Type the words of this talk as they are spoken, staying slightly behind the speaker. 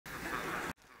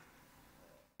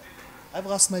I've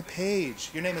lost my page.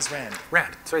 Your name is Rand.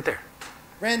 Rand, it's right there.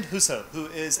 Rand Huso, who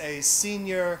is a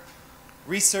senior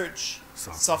research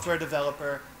software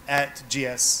developer at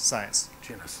GS Science.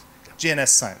 GNS. GNS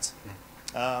Science.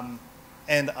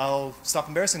 And I'll stop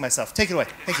embarrassing myself. Take it away.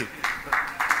 Thank you.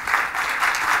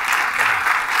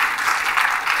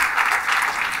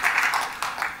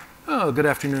 Oh, good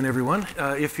afternoon, everyone.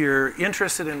 If you're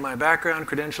interested in my background,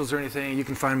 credentials, or anything, you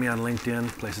can find me on LinkedIn,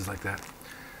 places like that.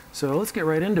 So let's get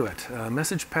right into it.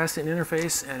 Message passing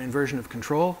interface and inversion of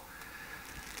control.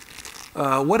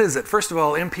 What is it? First of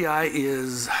all, MPI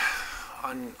is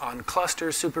on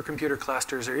clusters, supercomputer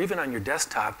clusters, or even on your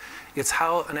desktop, it's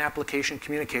how an application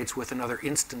communicates with another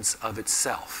instance of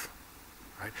itself.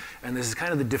 Right? And this is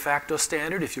kind of the de facto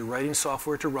standard if you're writing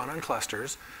software to run on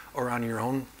clusters or on your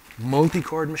own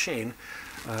multi-core machine.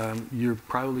 You're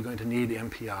probably going to need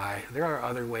MPI. There are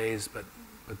other ways, but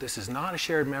this is not a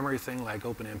shared memory thing like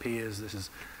OpenMP is. This is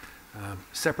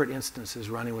separate instances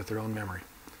running with their own memory.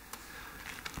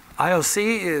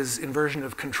 IoC is inversion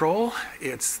of control.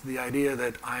 It's the idea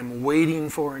that I'm waiting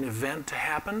for an event to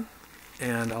happen,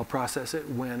 and I'll process it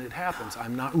when it happens.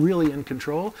 I'm not really in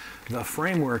control. The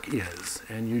framework is,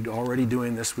 and you're already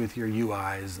doing this with your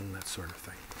UIs and that sort of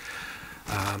thing.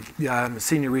 Yeah, I'm a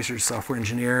senior research software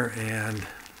engineer, and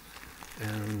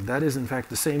that is, in fact,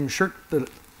 the same shirt that,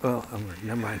 well,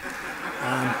 never mind.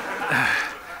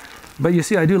 But you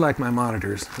see, I do like my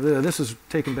monitors. This was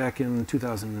taken back in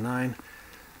 2009.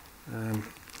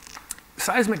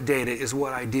 Seismic data is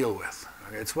what I deal with.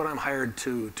 Okay? It's what I'm hired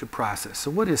to process. So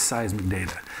what is seismic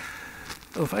data?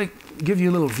 Well, if I give you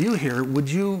a little view here, would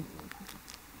you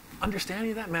understand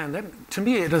any of that? Man, to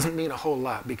me, it doesn't mean a whole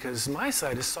lot because my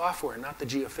side is software, not the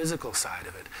geophysical side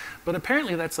of it. But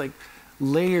apparently that's like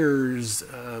layers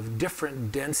of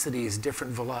different densities,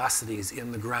 different velocities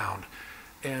in the ground.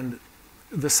 And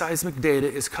the seismic data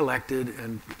is collected,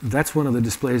 and that's one of the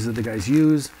displays that the guys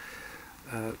use.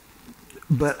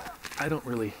 But I don't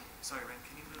really... Sorry, Rand,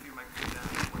 can you move your microphone down?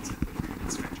 One second.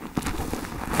 It's stretching.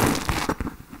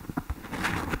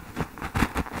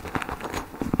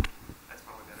 That's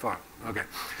probably better. Far. Okay.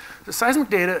 The seismic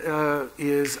data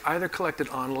is either collected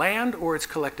on land or it's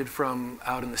collected from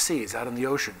out in the seas, out in the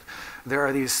ocean. There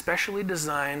are these specially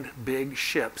designed big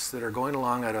ships that are going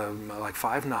along at like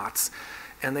 5 knots,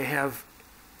 and they have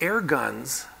air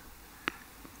guns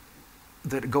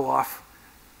that go off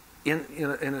in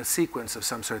a sequence of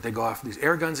some sort. They go off, these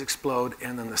air guns explode,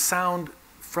 and then the sound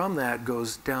from that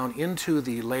goes down into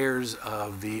the layers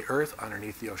of the earth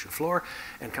underneath the ocean floor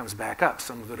and comes back up.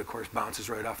 Some of it, of course,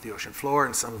 bounces right off the ocean floor,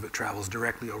 and some of it travels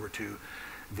directly over to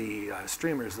the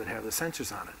streamers that have the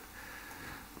sensors on it.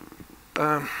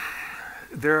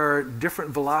 There are different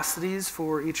velocities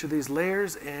for each of these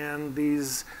layers, and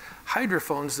these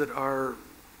hydrophones that are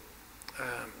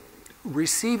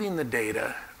receiving the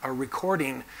data are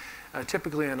recording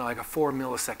typically in like a 4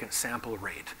 millisecond sample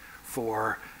rate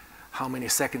for how many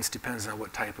seconds depends on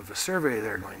what type of a survey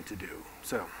they're going to do.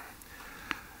 So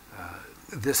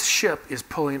this ship is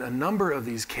pulling a number of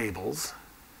these cables,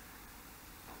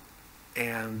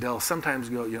 and they'll sometimes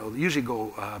go, usually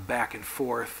go back and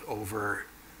forth over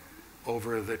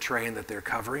the terrain that they're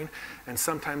covering, and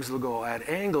sometimes they'll go at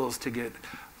angles to get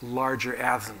larger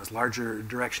azimuths, larger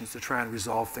directions to try and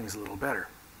resolve things a little better.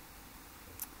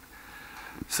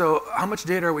 So how much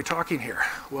data are we talking here?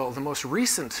 Well, the most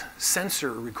recent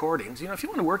sensor recordings, if you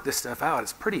want to work this stuff out,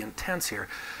 it's pretty intense here.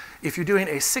 If you're doing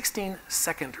a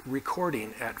 16-second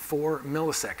recording at 4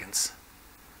 milliseconds,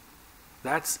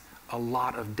 that's a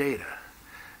lot of data.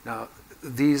 Now,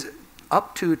 these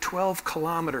up to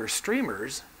 12-kilometer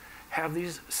streamers have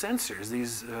these sensors,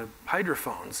 these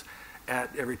hydrophones, at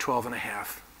every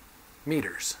 12.5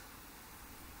 meters.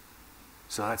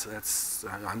 So that's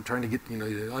I'm trying to get,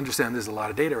 you understand there's a lot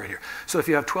of data right here. So if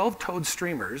you have 12 towed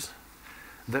streamers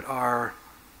that are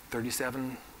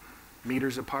 37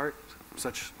 meters apart,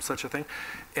 such a thing,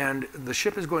 and the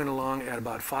ship is going along at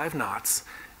about 5 knots,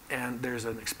 and there's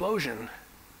an explosion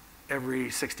every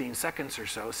 16 seconds or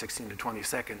so, 16 to 20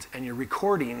 seconds, and you're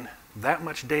recording that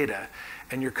much data,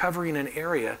 and you're covering an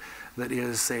area that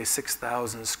is, say,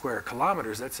 6,000 square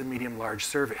kilometers. That's a medium-large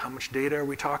survey. How much data are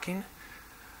we talking?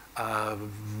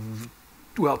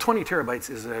 Well, 20 terabytes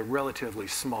is a relatively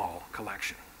small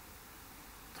collection.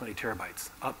 20 terabytes,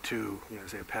 up to,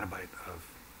 say, a petabyte of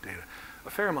data. A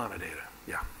fair amount of data,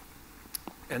 yeah.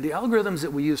 And the algorithms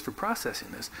that we use for processing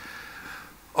this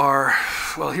are,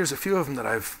 well, here's a few of them that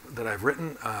I've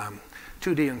written.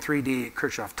 2D and 3D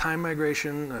Kirchhoff time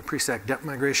migration, pre-stack depth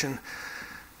migration,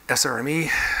 SRME,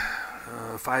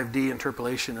 5D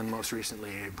interpolation, and most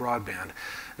recently a broadband.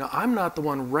 Now, I'm not the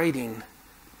one writing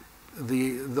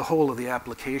the whole of the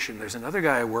application. There's another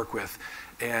guy I work with,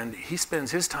 and he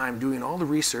spends his time doing all the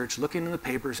research, looking in the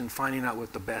papers, and finding out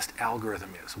what the best algorithm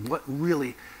is. What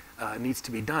really needs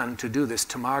to be done to do this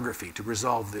tomography, to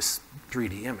resolve this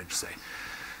 3D image, say.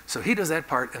 So he does that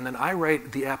part, and then I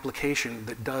write the application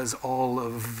that does all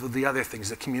of the other things,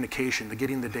 the communication, the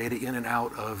getting the data in and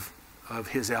out of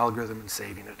his algorithm and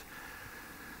saving it.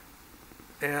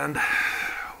 And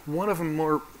one of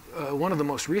the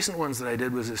most recent ones that I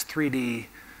did was this 3D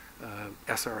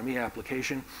SRME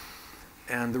application.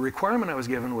 And the requirement I was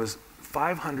given was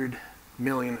 500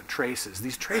 million traces.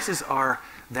 These traces are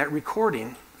that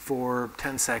recording for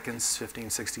 10 seconds, 15,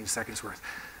 16 seconds worth.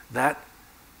 That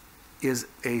is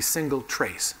a single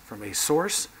trace from a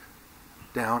source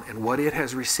down and what it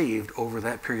has received over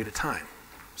that period of time.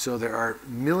 So there are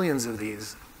millions of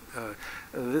these.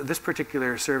 This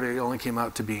particular survey only came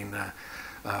out to being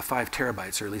 5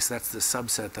 terabytes, or at least that's the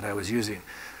subset that I was using.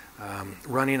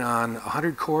 Running on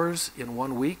 100 cores in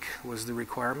 1 week was the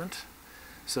requirement.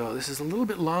 So this is a little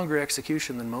bit longer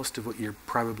execution than most of what you're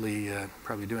probably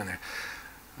doing there.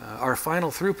 Our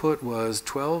final throughput was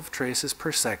 12 traces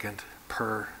per second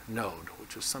per node,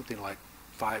 which was something like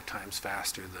 5 times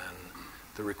faster than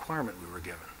the requirement we were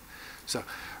given. So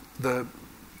the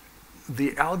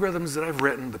algorithms that I've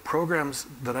written, the programs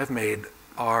that I've made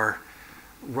are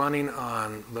running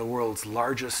on the world's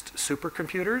largest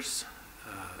supercomputers.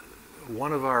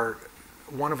 One of our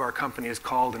companies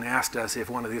called and asked us if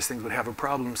one of these things would have a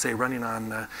problem, say, running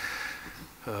on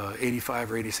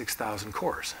 85 or 86,000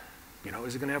 cores. You know,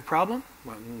 is it going to have a problem?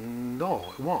 Well,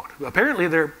 no, it won't. Apparently,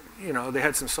 they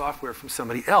had some software from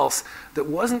somebody else that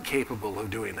wasn't capable of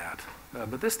doing that.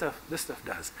 But this stuff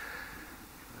does.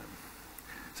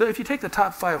 So if you take the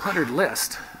top 500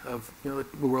 list of the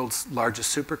world's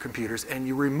largest supercomputers and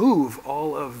you remove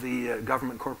all of the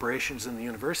government corporations and the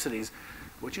universities,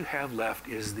 what you have left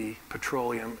is the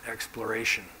petroleum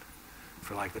exploration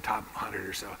for like the top 100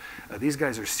 or so. These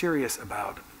guys are serious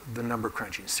about the number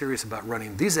crunching, serious about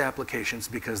running these applications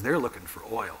because they're looking for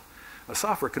oil.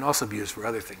 Software can also be used for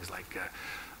other things like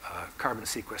carbon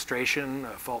sequestration,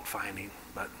 fault finding,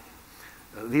 but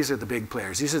these are the big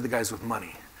players. These are the guys with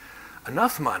money.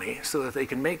 Enough money so that they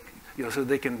can make, so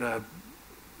they can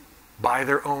buy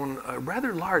their own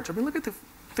rather large, I mean, look at the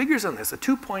figures on this, a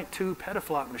 2.2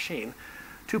 petaflop machine,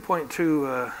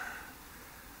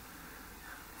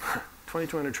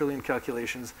 2,200 trillion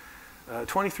calculations,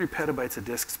 23 petabytes of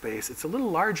disk space. It's a little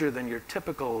larger than your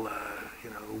typical,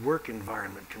 work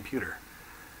environment computer.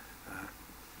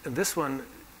 And this one,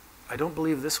 I don't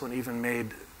believe this one even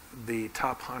made the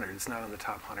top 100. It's not on the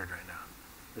top 100 right now.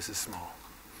 This is small.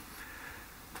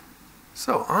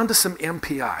 So on to some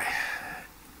MPI.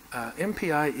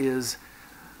 MPI is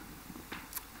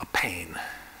a pain.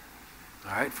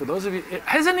 All right, for those of you,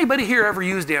 has anybody here ever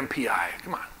used MPI?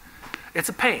 Come on. It's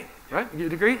a pain, right?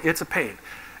 You'd agree? It's a pain.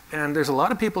 And there's a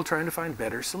lot of people trying to find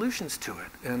better solutions to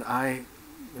it. And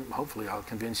hopefully I'll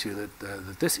convince you that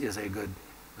this is a good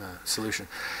solution.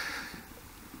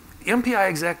 MPI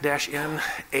exec-n8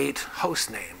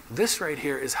 hostname. This right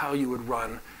here is how you would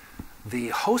run the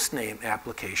hostname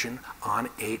application on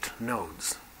 8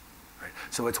 nodes. Right?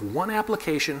 So it's one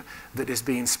application that is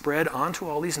being spread onto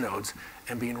all these nodes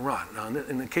and being run. Now,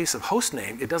 in the case of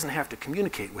hostname, it doesn't have to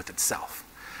communicate with itself.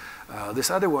 This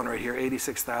other one right here,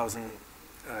 86,000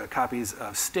 copies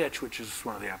of Stitch, which is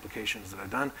one of the applications that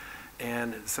I've done,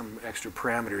 and some extra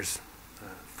parameters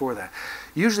for that.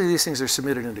 Usually these things are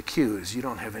submitted into queues. You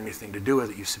don't have anything to do with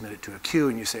it. You submit it to a queue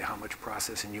and you say how much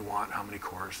processing you want, how many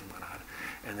cores and whatnot.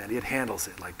 And then it handles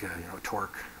it like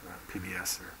Torque,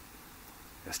 PBS, or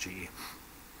SGE.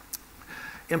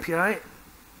 MPI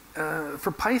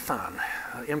for Python.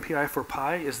 MPI for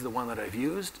Pi is the one that I've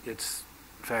used. It's,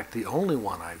 in fact, the only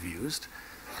one I've used.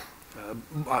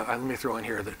 Let me throw in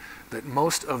here that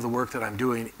most of the work that I'm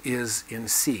doing is in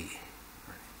C.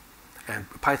 And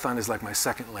Python is like my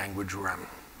second language where I'm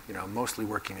mostly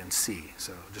working in C.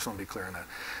 So just want to be clear on that.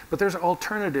 But there's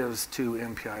alternatives to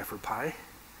MPI for Pi.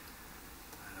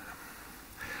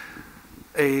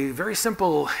 A very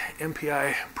simple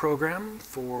MPI program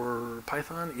for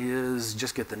Python is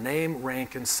just get the name,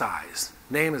 rank, and size.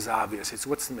 Name is obvious. It's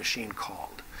what's the machine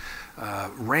called.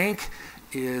 Rank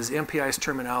is MPI's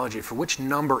terminology for which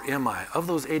number am I. Of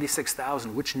those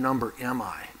 86,000, which number am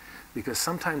I? Because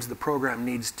sometimes the program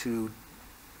needs to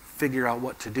figure out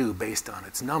what to do based on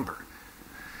its number.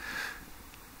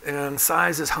 And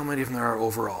size is how many of them there are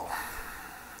overall.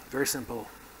 Very simple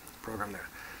program there.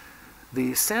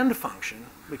 The send function,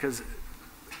 because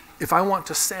if I want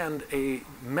to send a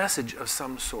message of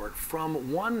some sort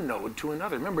from one node to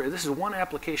another, remember, this is one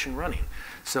application running.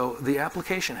 So the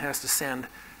application has to send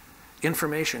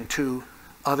information to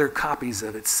other copies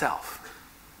of itself.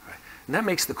 Right? And that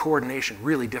makes the coordination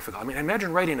really difficult. I mean,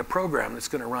 imagine writing a program that's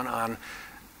going to run on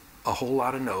a whole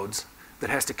lot of nodes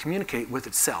that has to communicate with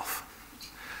itself.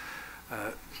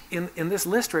 In this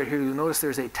list right here, you'll notice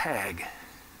there's a tag.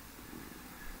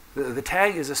 The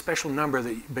tag is a special number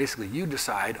that basically you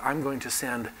decide, I'm going to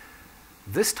send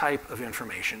this type of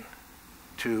information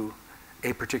to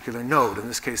a particular node. In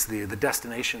this case, the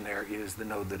destination there is the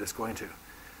node that it's going to.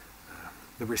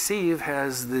 The receive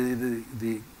has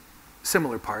the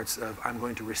similar parts of, I'm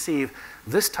going to receive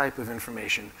this type of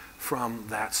information from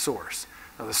that source.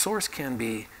 Now, the source can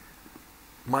be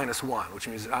 -1, which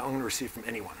means I'm going to receive from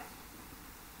anyone.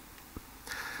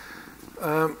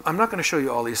 I'm not going to show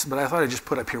you all these, but I thought I'd just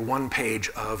put up here one page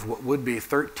of what would be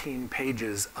 13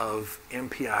 pages of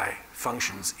MPI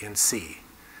functions in C.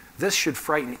 This should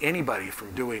frighten anybody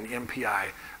from doing MPI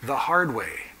the hard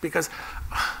way, because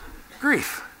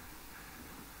grief.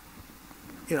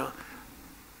 You know,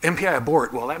 MPI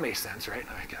abort, well, that makes sense, right?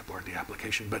 I can abort the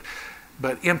application,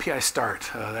 but MPI start,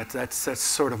 that's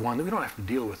sort of one that we don't have to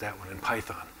deal with that one in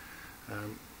Python.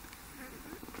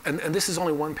 And this is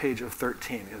only one page of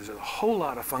 13. There's a whole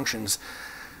lot of functions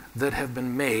that have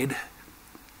been made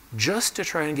just to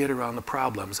try and get around the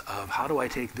problems of how do I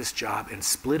take this job and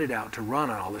split it out to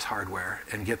run on all this hardware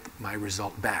and get my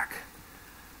result back.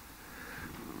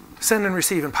 Send and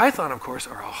receive in Python, of course,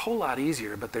 are a whole lot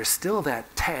easier, but there's still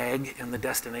that tag in the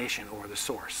destination or the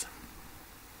source.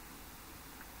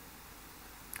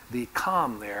 The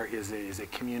COM there is a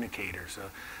communicator,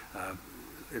 so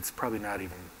it's probably not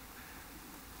even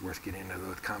worth getting into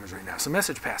with commas right now. So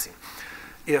message passing.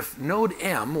 If node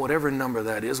M, whatever number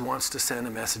that is, wants to send a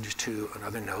message to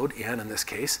another node, N in this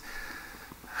case,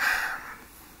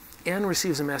 N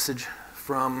receives a message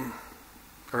from,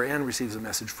 or N receives a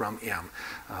message from M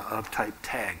of type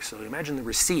tag. So imagine the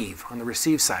receive, on the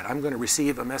receive side. I'm going to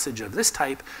receive a message of this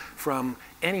type from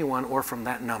anyone or from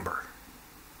that number.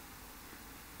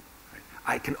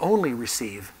 I can only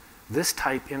receive this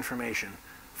type information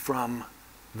from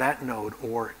that node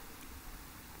or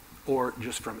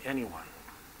just from anyone.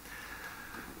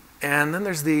 And then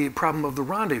there's the problem of the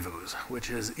rendezvous, which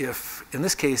is if, in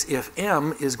this case, if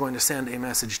M is going to send a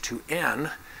message to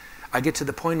N, I get to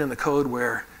the point in the code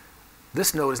where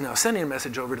this node is now sending a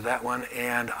message over to that one,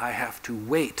 and I have to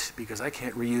wait because I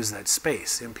can't reuse that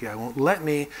space. MPI won't let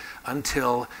me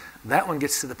until that one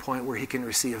gets to the point where he can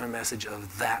receive a message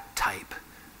of that type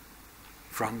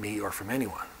from me or from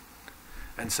anyone.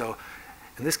 And so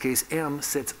in this case, M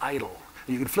sits idle.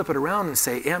 You could flip it around and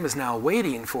say M is now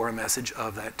waiting for a message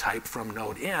of that type from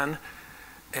node N,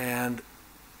 and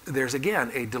there's again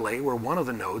a delay where one of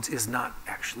the nodes is not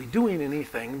actually doing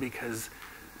anything because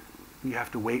you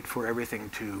have to wait for everything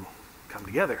to come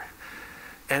together.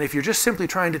 And if you're just simply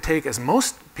trying to take, as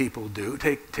most people do,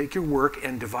 take your work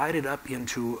and divide it up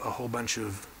into a whole bunch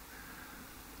of,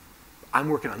 I'm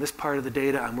working on this part of the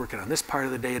data, I'm working on this part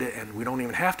of the data, and we don't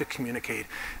even have to communicate.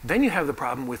 Then you have the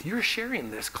problem with you're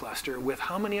sharing this cluster with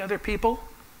how many other people?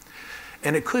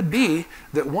 And it could be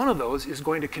that one of those is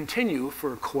going to continue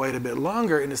for quite a bit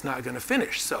longer and is not going to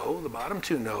finish. So the bottom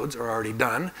two nodes are already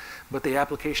done, but the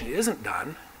application isn't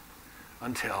done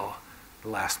until the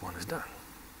last one is done.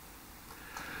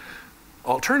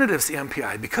 Alternatives to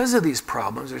MPI, because of these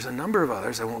problems, there's a number of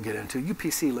others I won't get into.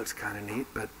 UPC looks kind of neat,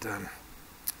 but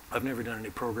I've never done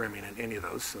any programming in any of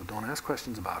those, so don't ask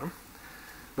questions about them.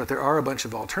 But there are a bunch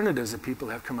of alternatives that people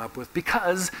have come up with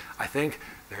because I think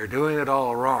they're doing it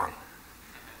all wrong.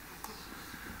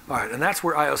 All right, and that's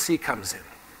where IOC comes in.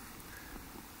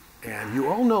 And you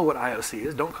all know what IOC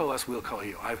is. Don't call us, we'll call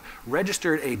you. I've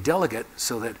registered a delegate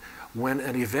so that when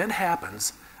an event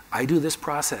happens, I do this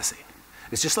processing.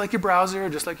 It's just like your browser,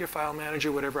 just like your file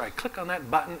manager, whatever. I click on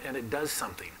that button and it does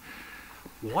something.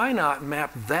 Why not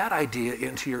map that idea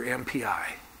into your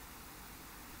MPI?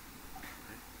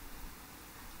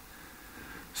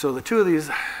 So the two of these,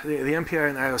 the MPI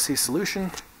and IoC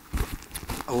solution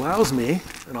allows me,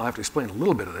 and I'll have to explain a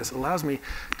little bit of this, allows me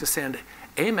to send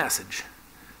a message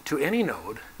to any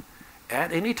node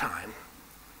at any time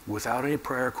without any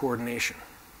prior coordination,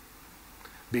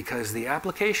 because the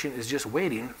application is just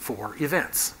waiting for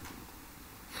events.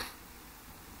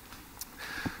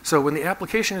 So when the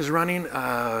application is running,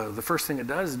 the first thing it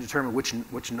does is determine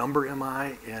which number am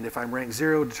I, and if I'm ranked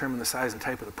 0, determine the size and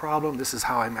type of the problem. This is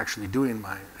how I'm actually doing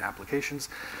my applications.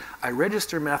 I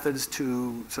register methods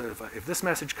to, so if this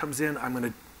message comes in, I'm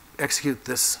going to execute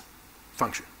this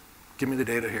function. Give me the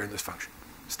data here in this function.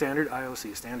 standard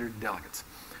IoC, standard delegates.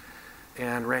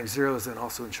 And rank 0 is then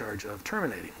also in charge of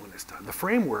terminating when it's done. The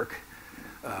framework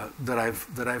that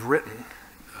I've written,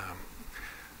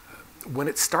 when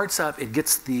it starts up, it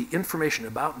gets the information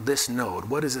about this node.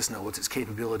 What is this node? What's its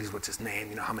capabilities? What's its name?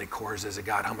 You know, how many cores has it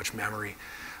got? How much memory?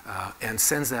 And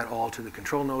sends that all to the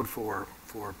control node for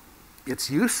its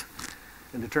use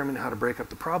in determining how to break up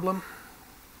the problem.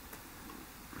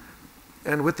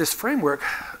 And with this framework,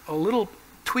 a little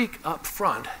tweak up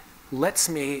front lets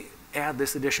me add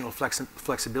this additional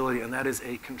flexibility, and that is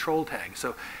a control tag.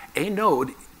 So a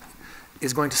node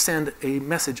is going to send a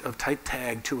message of type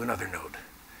tag to another node.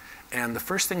 And the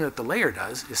first thing that the layer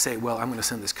does is say, well, I'm going to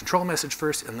send this control message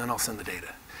first, and then I'll send the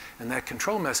data. And that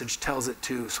control message tells it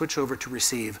to switch over to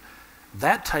receive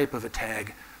that type of a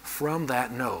tag from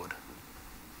that node.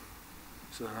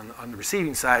 So on the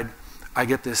receiving side, I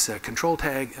get this control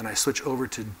tag, and I switch over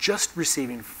to just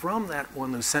receiving from that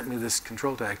one who sent me this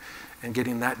control tag and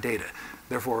getting that data.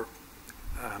 Therefore,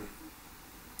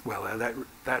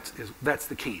 that's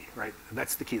the key, right?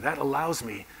 That's the key. That allows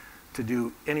me to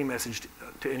do any message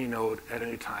to any node at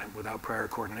any time without prior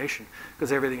coordination,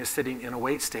 because everything is sitting in a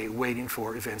wait state waiting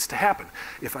for events to happen.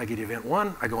 If I get event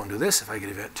 1, I go and do this. If I get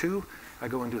event 2, I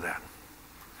go and do that.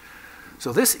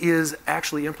 So this is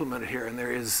actually implemented here, and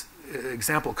there is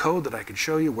example code that I could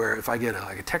show you where if I get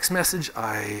a text message,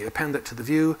 I append that to the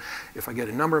view. If I get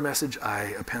a number message,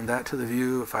 I append that to the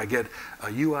view. If I get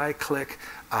a UI click,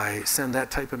 I send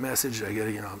that type of message. I get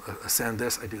a send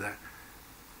this, I do that.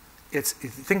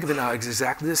 Think of it now, it's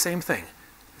exactly the same thing.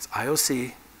 It's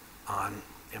IOC on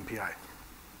MPI.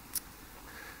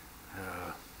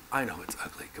 I know it's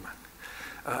ugly, come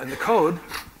on. And the code,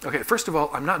 okay, first of all,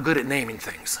 I'm not good at naming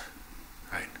things,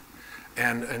 right?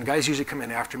 And guys usually come in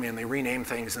after me and they rename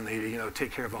things and they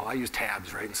take care of all, I use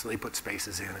tabs, right? And so they put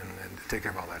spaces in and take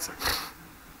care of all that stuff.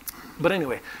 But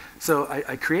anyway, so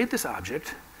I create this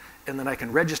object and then I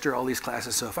can register all these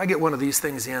classes. So if I get one of these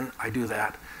things in, I do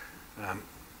that.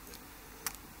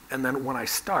 And then when I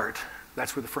start,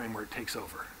 that's where the framework takes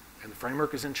over. And the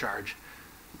framework is in charge,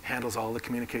 handles all the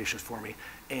communications for me.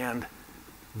 And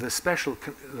the special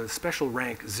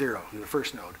rank 0, the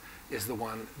first node, is the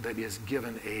one that is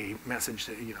given a message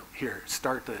that, here,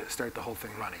 start the whole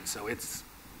thing running. So it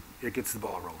gets the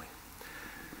ball rolling.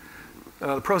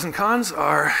 The pros and cons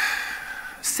are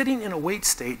sitting in a wait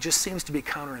state just seems to be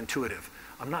counterintuitive.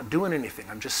 I'm not doing anything.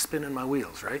 I'm just spinning my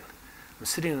wheels, right? I'm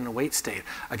sitting in a wait state.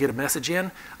 I get a message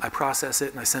in, I process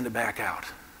it, and I send it back out.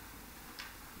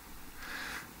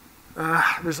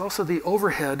 There's also the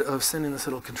overhead of sending this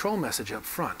little control message up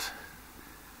front.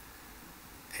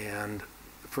 And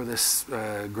for this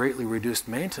greatly reduced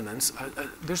maintenance,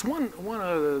 there's one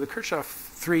the Kirchhoff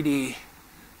 3D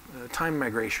time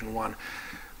migration one.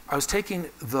 I was taking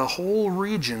the whole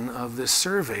region of this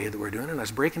survey that we're doing, and I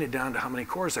was breaking it down to how many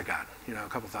cores I got. A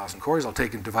couple thousand cores. I'll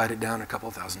take and divide it down in a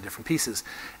couple thousand different pieces,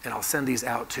 and I'll send these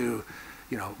out to,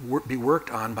 be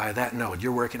worked on by that node.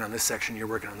 You're working on this section, you're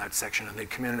working on that section, and they'd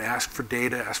come in and ask for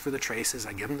data, ask for the traces.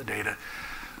 I give them the data,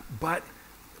 but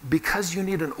because you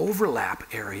need an overlap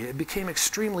area, it became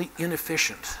extremely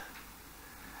inefficient.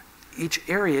 Each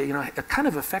area, it kind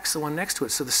of affects the one next to it.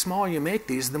 So the smaller you make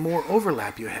these, the more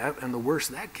overlap you have, and the worse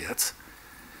that gets.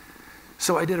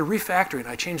 So I did a refactoring.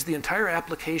 I changed the entire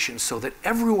application so that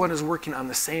everyone is working on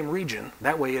the same region.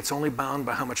 That way it's only bound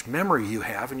by how much memory you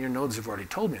have, and your nodes have already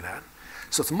told me that.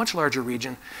 So it's a much larger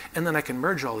region, and then I can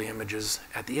merge all the images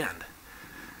at the end.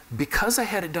 Because I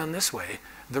had it done this way,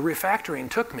 the refactoring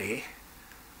took me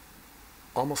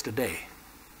almost a day.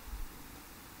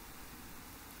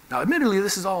 Now, admittedly,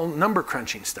 this is all number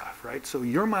crunching stuff, right? So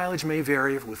your mileage may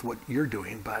vary with what you're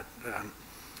doing, but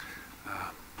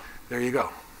there you go.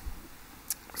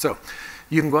 So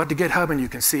you can go out to GitHub and you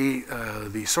can see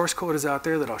the source code is out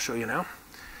there that I'll show you now.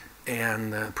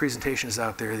 And the presentation is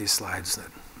out there, these slides that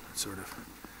sort of,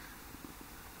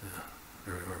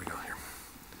 where we go here.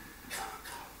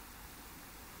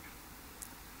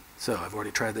 So I've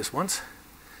already tried this once.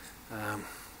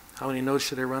 How many nodes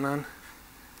should I run on?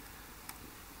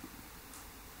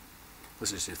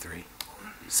 Let's just do 3.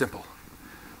 Simple.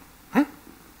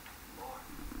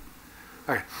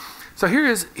 Okay. So here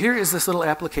is this little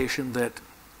application that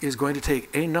is going to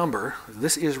take a number.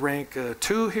 This is rank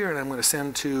 2 here, and I'm going to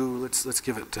send to, let's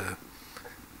give it,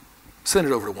 send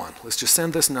it over to 1. Let's just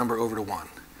send this number over to 1.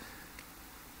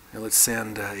 And let's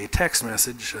send a text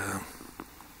message,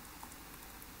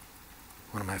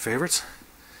 one of my favorites.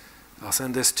 I'll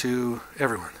send this to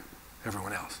everyone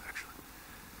else, actually.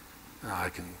 I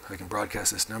can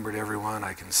broadcast this number to everyone.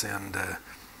 I can send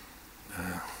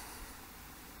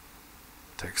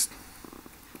text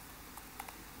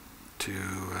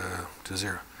to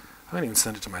 0. I might even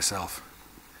send it to myself.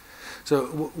 So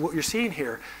what you're seeing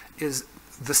here is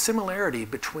the similarity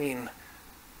between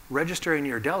registering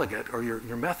your delegate or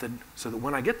your method so that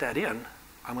when I get that in,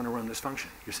 I'm going to run this function.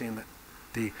 You're seeing that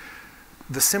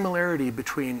the similarity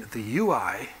between the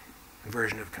UI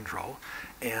version of control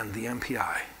and the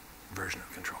MPI version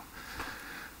of control.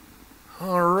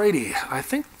 Alrighty, I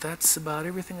think that's about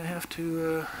everything I have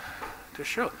to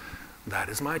show. That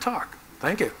is my talk.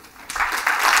 Thank you.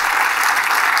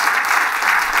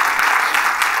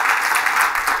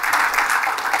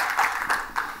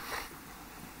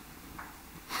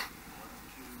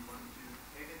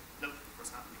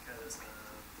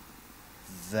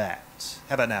 That.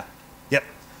 How about now? Yep.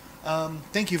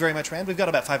 Thank you very much, Rand. We've got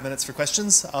about 5 minutes for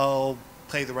questions. I'll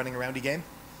play the running aroundy game.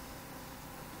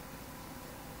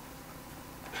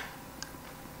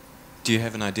 Do you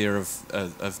have an idea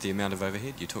of the amount of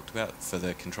overhead you talked about for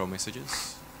the control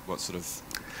messages? What sort of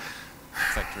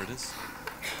factor it is?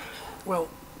 Well,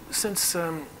 since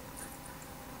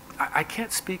I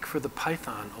can't speak for the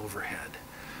Python overhead,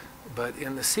 but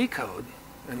in the C code,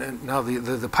 and then now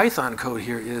the Python code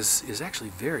here is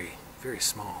actually very, very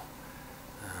small.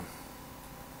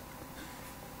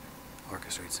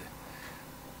 Orchestrate C.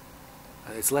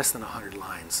 It's less than 100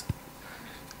 lines.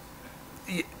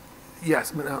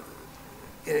 Yes, but now,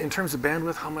 in terms of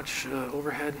bandwidth, how much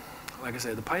overhead? Like I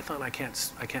said, the Python I can't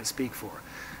speak for,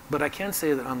 but I can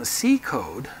say that on the C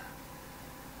code,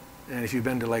 and if you've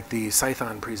been to like the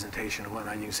Python presentation and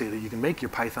whatnot, you can see that you can make your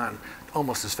Python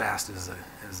almost as fast as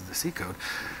the C code.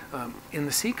 In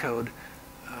the C code,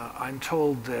 I'm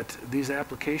told that these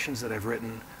applications that I've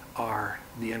written are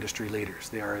the industry leaders.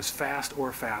 They are as fast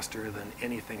or faster than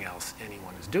anything else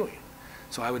anyone is doing.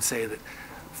 So I would say that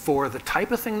for the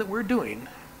type of thing that we're doing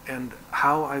and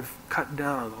how I've cut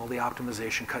down on all the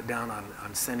optimization, cut down on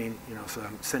sending, so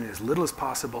I'm sending as little as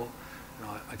possible.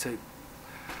 I'd say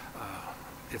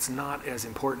it's not as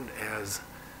important as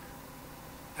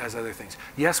other things.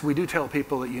 Yes, we do tell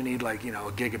people that you need like, a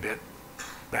gigabit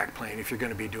backplane if you're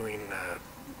going to be doing,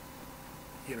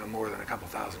 more than a couple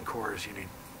thousand cores. You need,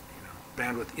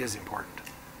 bandwidth is important.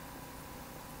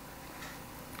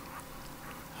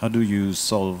 How do you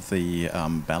solve the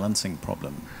balancing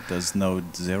problem? Does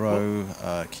node 0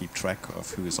 keep track of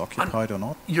who is occupied or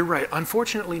not? You're right.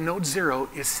 Unfortunately, node 0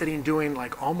 is sitting doing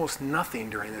like almost nothing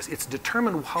during this. It's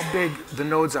determined how big the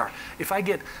nodes are. If I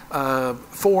get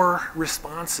 4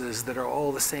 responses that are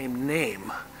all the same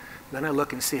name, then I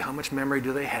look and see how much memory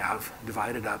do they have,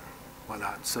 divide it up,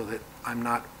 whatnot, so that I'm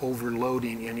not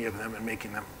overloading any of them and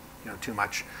making them too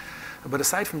much. But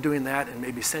aside from doing that and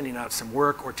maybe sending out some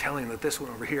work or telling that this one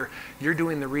over here, you're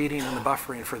doing the reading and the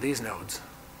buffering for these nodes,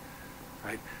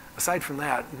 right? Aside from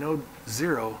that, node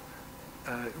 0,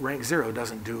 rank 0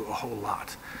 doesn't do a whole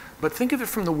lot. But think of it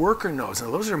from the worker nodes.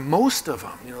 Now those are most of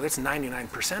them. That's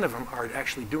 99% of them are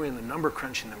actually doing the number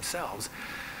crunching themselves.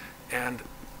 And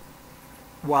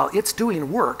while it's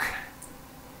doing work,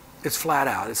 it's flat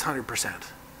out, it's 100%.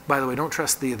 By the way, don't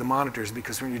trust the monitors,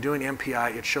 because when you're doing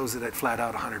MPI, it shows it at flat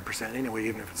out 100% anyway,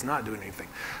 even if it's not doing anything.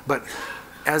 But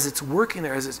as it's working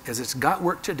there, as it's got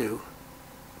work to do,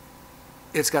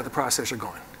 it's got the processor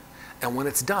going. And when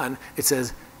it's done, it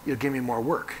says, give me more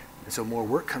work. And so more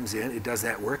work comes in, it does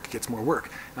that work, it gets more work.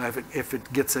 Now if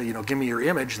it gets a, give me your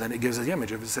image, then it gives the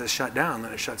image. If it says shut down,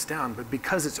 then it shuts down. But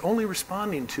because it's only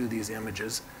responding to these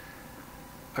images,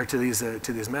 or to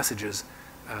these messages,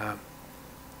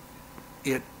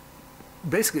 it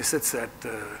basically sits at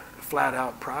flat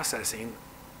out processing,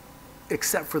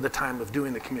 except for the time of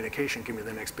doing the communication, give me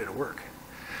the next bit of work.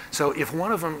 So if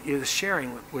one of them is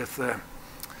sharing with,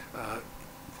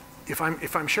 if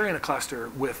I'm sharing a cluster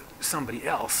with somebody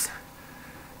else,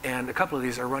 and a couple of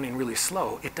these are running really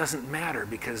slow, it doesn't matter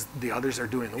because the others are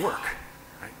doing the work,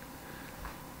 right?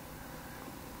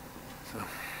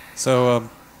 So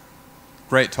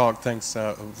great talk, thanks,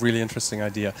 really interesting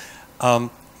idea.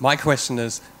 My question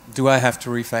is, do I have to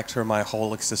refactor my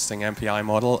whole existing MPI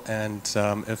model? And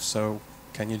if so,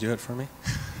 can you do it for me?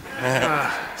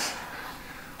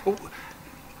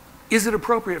 Is it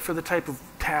appropriate for the type of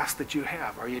task that you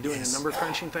have? Are you doing a number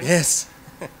crunching thing? Yes.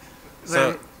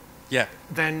 Then, yeah.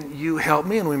 Then you help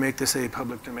me and we make this a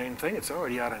public domain thing. It's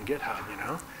already out on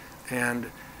GitHub,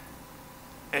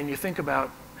 And you think about,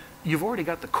 you've already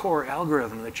got the core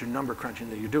algorithm that you're number crunching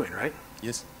that you're doing, right?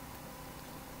 Yes.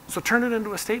 So turn it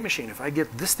into a state machine. If I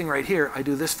get this thing right here, I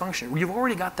do this function. You've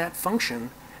already got that function,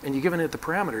 and you've given it the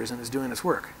parameters, and it's doing its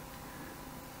work.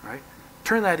 Right?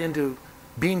 Turn that into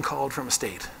being called from a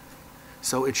state.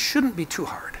 So it shouldn't be too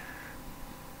hard.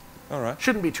 All right.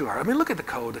 Shouldn't be too hard. I mean, look at the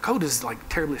code. The code is like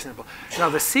terribly simple. Now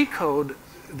the C code,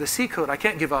 the C code, I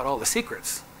can't give out all the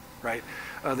secrets, right?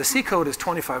 The C code is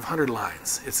 2,500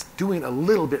 lines. It's doing a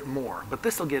little bit more, but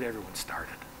this will get everyone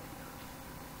started.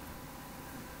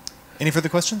 Any further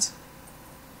questions?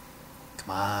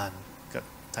 Come on. Got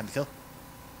time to kill?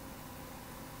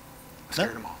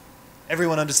 Scared them all.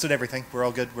 Everyone understood everything. We're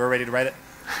all good. We're ready to write it.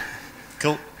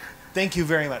 Cool. Thank you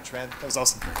very much, man. That was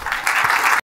awesome.